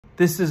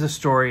This is a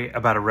story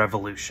about a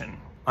revolution.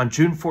 On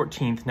June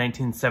 14,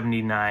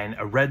 1979,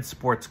 a red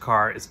sports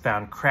car is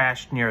found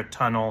crashed near a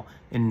tunnel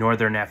in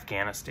northern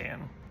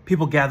Afghanistan.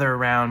 People gather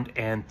around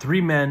and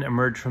 3 men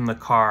emerge from the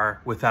car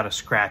without a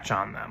scratch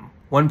on them.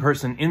 One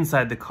person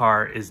inside the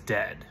car is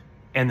dead,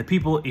 and the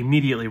people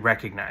immediately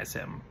recognize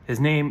him. His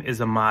name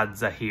is Ahmad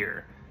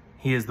Zahir.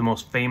 He is the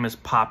most famous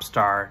pop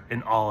star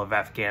in all of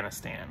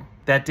Afghanistan.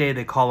 That day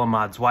they call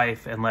Ahmad's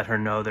wife and let her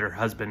know that her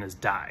husband has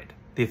died.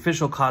 The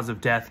official cause of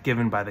death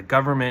given by the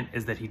government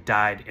is that he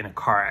died in a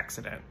car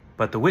accident.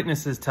 But the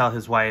witnesses tell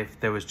his wife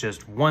there was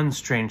just one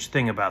strange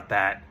thing about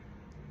that.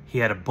 He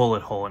had a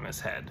bullet hole in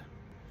his head.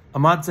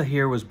 Ahmad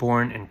Zahir was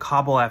born in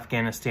Kabul,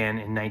 Afghanistan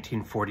in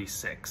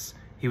 1946.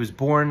 He was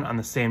born on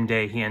the same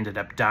day he ended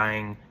up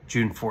dying,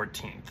 June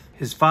 14th.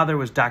 His father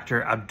was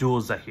Dr.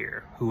 Abdul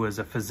Zahir, who was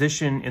a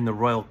physician in the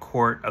royal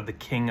court of the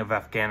King of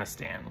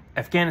Afghanistan.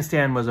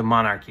 Afghanistan was a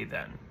monarchy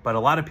then, but a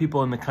lot of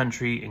people in the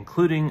country,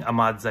 including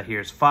Ahmad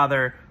Zahir's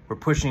father, were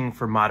pushing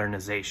for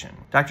modernization.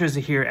 Dr.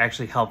 Zahir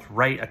actually helped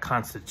write a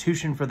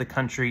constitution for the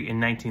country in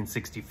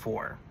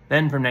 1964.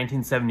 Then from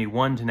 1971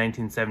 to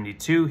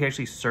 1972, he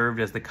actually served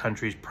as the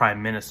country's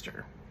prime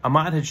minister.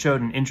 Ahmad had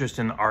showed an interest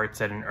in the arts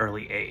at an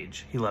early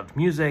age. He loved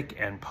music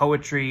and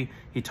poetry.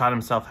 He taught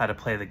himself how to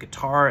play the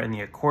guitar and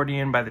the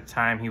accordion by the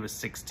time he was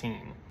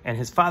 16. And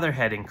his father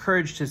had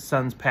encouraged his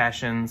son's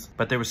passions,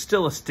 but there was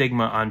still a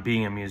stigma on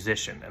being a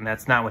musician, and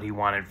that's not what he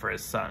wanted for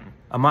his son.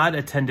 Ahmad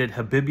attended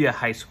Habibia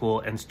High School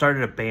and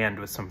started a band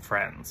with some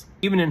friends.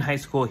 Even in high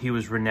school, he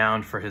was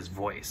renowned for his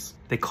voice.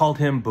 They called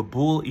him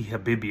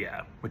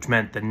Babul-e-Habibia, which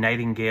meant the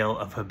Nightingale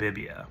of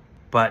Habibia.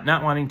 But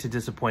not wanting to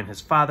disappoint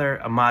his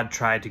father, Ahmad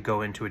tried to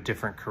go into a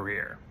different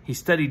career. He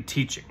studied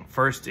teaching,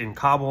 first in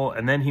Kabul,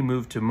 and then he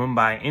moved to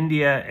Mumbai,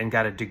 India, and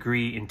got a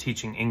degree in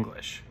teaching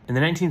English. In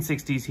the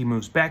 1960s, he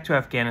moves back to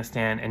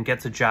Afghanistan and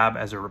gets a job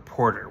as a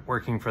reporter,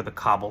 working for the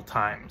Kabul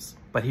Times.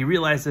 But he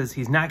realizes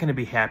he's not going to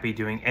be happy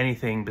doing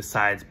anything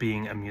besides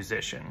being a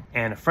musician.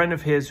 And a friend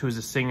of his who is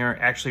a singer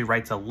actually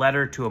writes a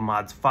letter to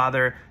Ahmad's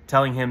father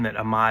telling him that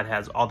Ahmad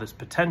has all this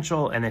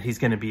potential and that he's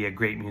going to be a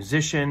great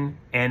musician.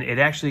 And it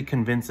actually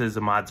convinces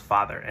Ahmad's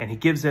father, and he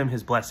gives him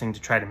his blessing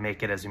to try to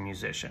make it as a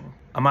musician.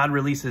 Ahmad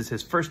releases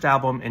his first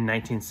album in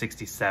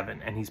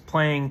 1967, and he's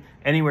playing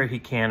anywhere he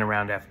can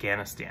around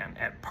Afghanistan,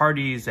 at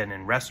parties and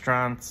in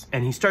restaurants,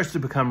 and he starts to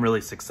become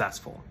really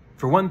successful.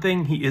 For one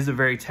thing, he is a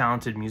very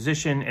talented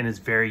musician and is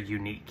very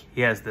unique.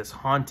 He has this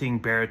haunting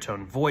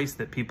baritone voice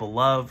that people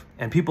love,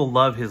 and people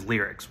love his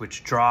lyrics,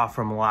 which draw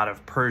from a lot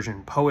of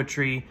Persian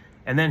poetry.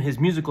 And then his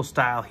musical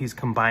style, he's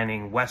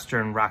combining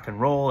Western rock and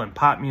roll and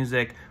pop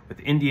music with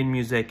Indian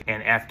music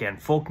and Afghan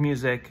folk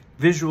music.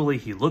 Visually,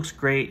 he looks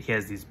great. He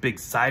has these big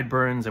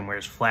sideburns and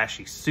wears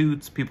flashy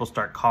suits. People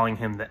start calling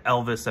him the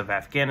Elvis of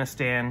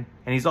Afghanistan.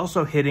 And he's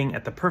also hitting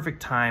at the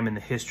perfect time in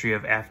the history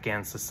of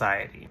Afghan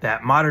society.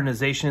 That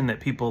modernization that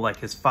people like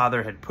his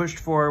father had pushed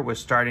for was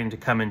starting to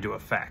come into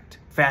effect.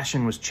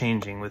 Fashion was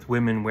changing, with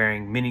women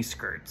wearing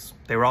miniskirts.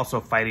 They were also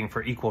fighting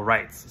for equal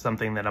rights,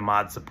 something that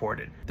Ahmad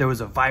supported. There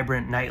was a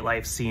vibrant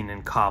nightlife scene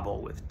in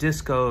Kabul with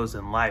discos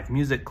and live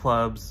music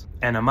clubs,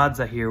 and Ahmad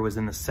Zahir was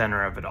in the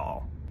center of it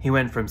all. He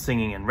went from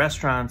singing in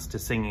restaurants to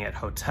singing at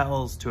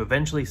hotels to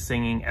eventually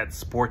singing at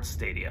sports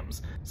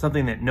stadiums,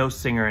 something that no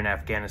singer in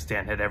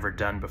Afghanistan had ever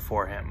done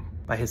before him.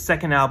 By his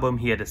second album,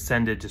 he had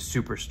ascended to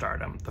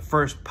superstardom, the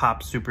first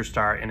pop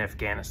superstar in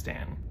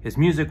Afghanistan. His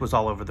music was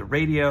all over the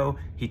radio,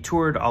 he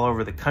toured all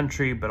over the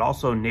country, but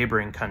also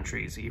neighboring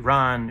countries,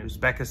 Iran,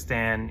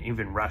 Uzbekistan,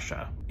 even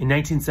Russia. In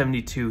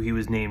 1972, he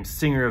was named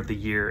Singer of the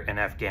Year in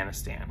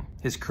Afghanistan.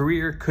 His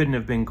career couldn't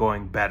have been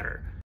going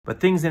better. But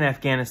things in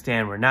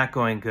Afghanistan were not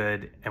going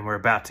good and were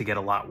about to get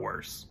a lot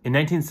worse. In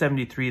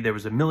 1973, there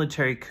was a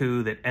military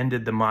coup that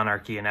ended the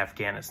monarchy in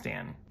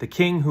Afghanistan. The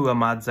king who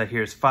Ahmad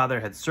Zahir's father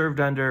had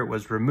served under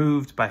was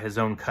removed by his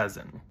own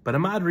cousin. But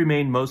Ahmad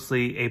remained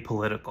mostly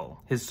apolitical.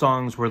 His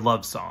songs were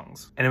love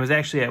songs. And it was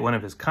actually at one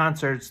of his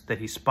concerts that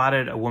he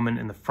spotted a woman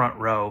in the front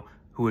row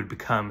who would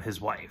become his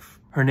wife.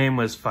 Her name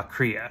was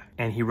Fakriya,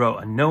 and he wrote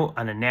a note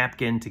on a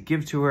napkin to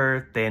give to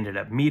her. They ended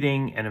up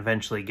meeting and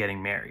eventually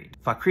getting married.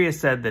 Fakriya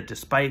said that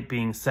despite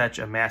being such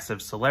a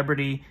massive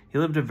celebrity, he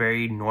lived a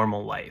very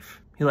normal life.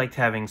 He liked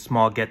having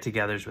small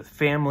get-togethers with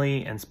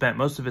family and spent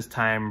most of his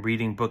time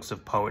reading books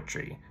of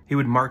poetry. He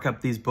would mark up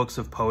these books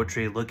of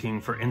poetry looking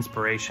for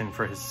inspiration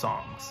for his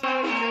songs.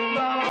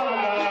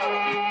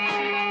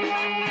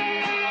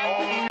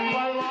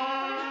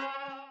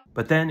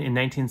 But then in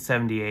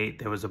 1978,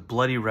 there was a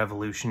bloody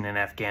revolution in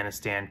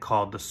Afghanistan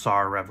called the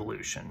SAR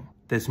Revolution.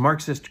 This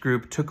Marxist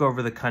group took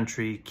over the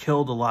country,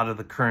 killed a lot of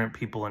the current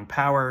people in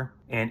power,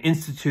 and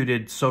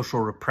instituted social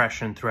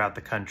repression throughout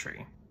the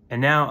country.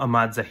 And now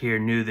Ahmad Zahir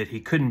knew that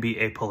he couldn't be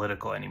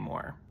apolitical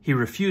anymore. He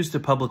refused to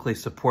publicly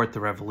support the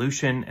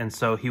revolution, and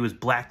so he was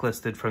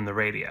blacklisted from the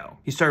radio.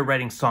 He started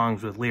writing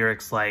songs with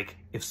lyrics like,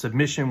 "If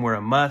submission were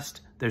a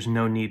must, there's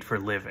no need for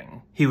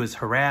living." He was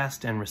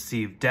harassed and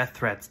received death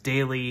threats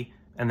daily.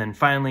 And then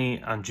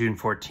finally, on June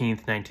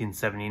 14th,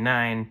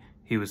 1979,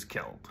 he was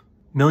killed.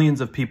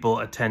 Millions of people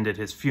attended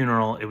his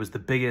funeral. It was the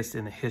biggest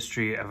in the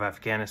history of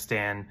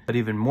Afghanistan, but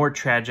even more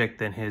tragic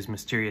than his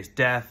mysterious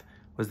death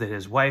was that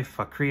his wife,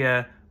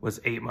 Fakhriya, was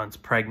 8 months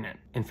pregnant.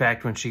 In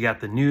fact, when she got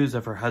the news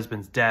of her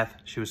husband's death,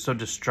 she was so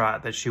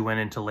distraught that she went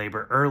into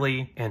labor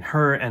early, and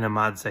her and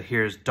Ahmad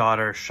Zahir's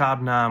daughter,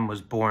 Shabnam,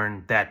 was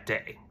born that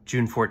day,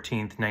 June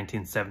 14th,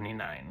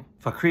 1979.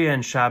 Fakhriya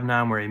and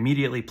Shabnam were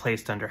immediately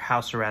placed under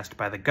house arrest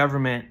by the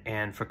government,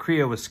 and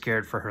Fakhriya was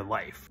scared for her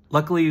life.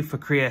 Luckily,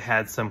 Fakhriya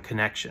had some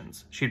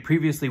connections. She had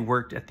previously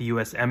worked at the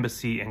U.S.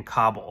 Embassy in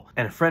Kabul,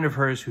 and a friend of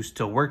hers who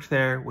still worked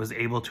there was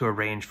able to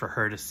arrange for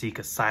her to seek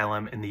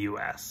asylum in the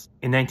U.S.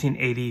 In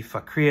 1980,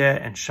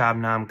 Fakhriya and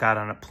Shabnam got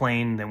on a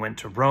plane that went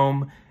to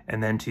Rome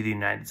and then to the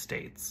United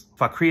States.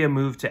 Fakhriya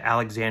moved to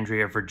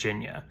Alexandria,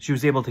 Virginia. She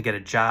was able to get a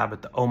job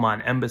at the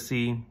Oman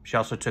Embassy. She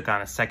also took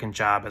on a second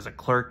job as a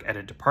clerk at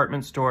a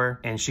department store,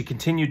 and she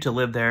continued to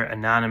live there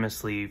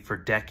anonymously for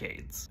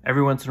decades.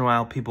 Every once in a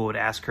while, people would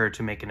ask her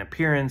to make an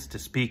appearance to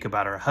speak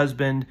about her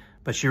husband,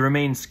 but she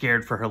remained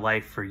scared for her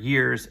life for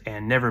years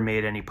and never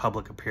made any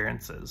public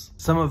appearances.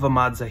 Some of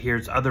Ahmad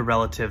Zahir's other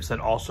relatives had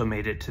also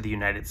made it to the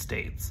United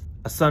States.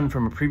 A son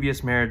from a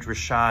previous marriage,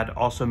 Rashad,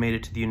 also made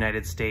it to the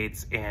United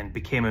States and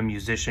became a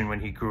musician when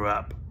he grew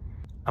up.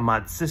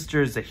 Ahmad's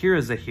sister,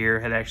 Zahira Zahir,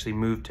 had actually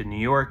moved to New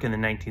York in the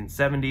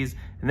 1970s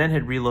and then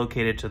had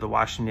relocated to the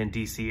Washington,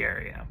 D.C.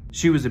 area.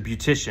 She was a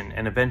beautician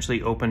and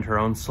eventually opened her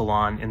own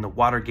salon in the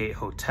Watergate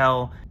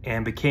Hotel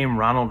and became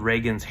Ronald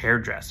Reagan's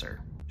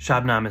hairdresser.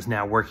 Shabnam is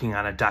now working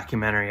on a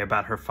documentary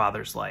about her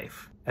father's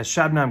life. As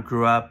Shabnam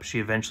grew up, she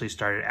eventually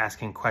started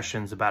asking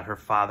questions about her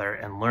father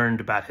and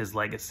learned about his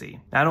legacy.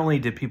 Not only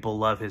did people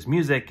love his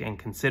music and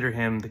consider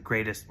him the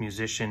greatest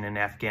musician in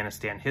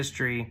Afghanistan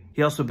history,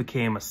 he also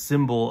became a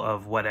symbol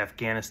of what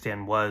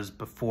Afghanistan was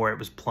before it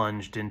was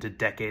plunged into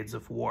decades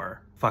of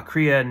war.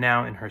 Fakhriya,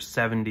 now in her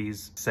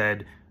 70s,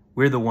 said,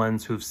 "We're the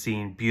ones who've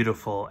seen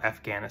beautiful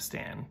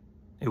Afghanistan.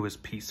 It was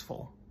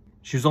peaceful."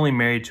 She was only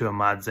married to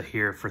Ahmad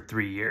Zahir for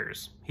 3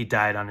 years. He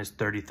died on his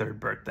 33rd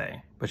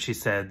birthday. But she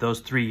said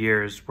those 3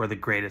 years were the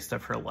greatest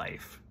of her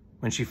life.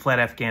 When she fled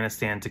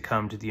Afghanistan to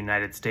come to the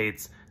United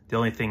States, the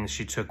only things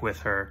she took with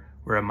her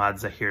were Ahmad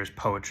Zahir's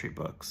poetry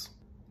books.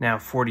 Now,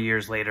 40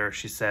 years later,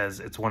 she says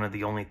it's one of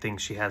the only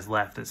things she has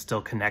left that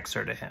still connects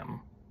her to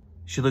him.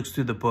 She looks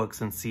through the books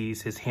and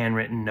sees his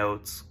handwritten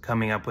notes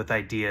coming up with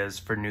ideas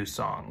for new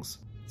songs.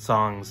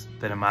 Songs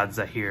that Ahmad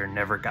Zahir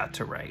never got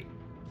to write.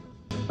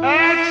 It's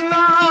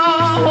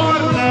now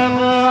or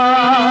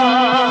never.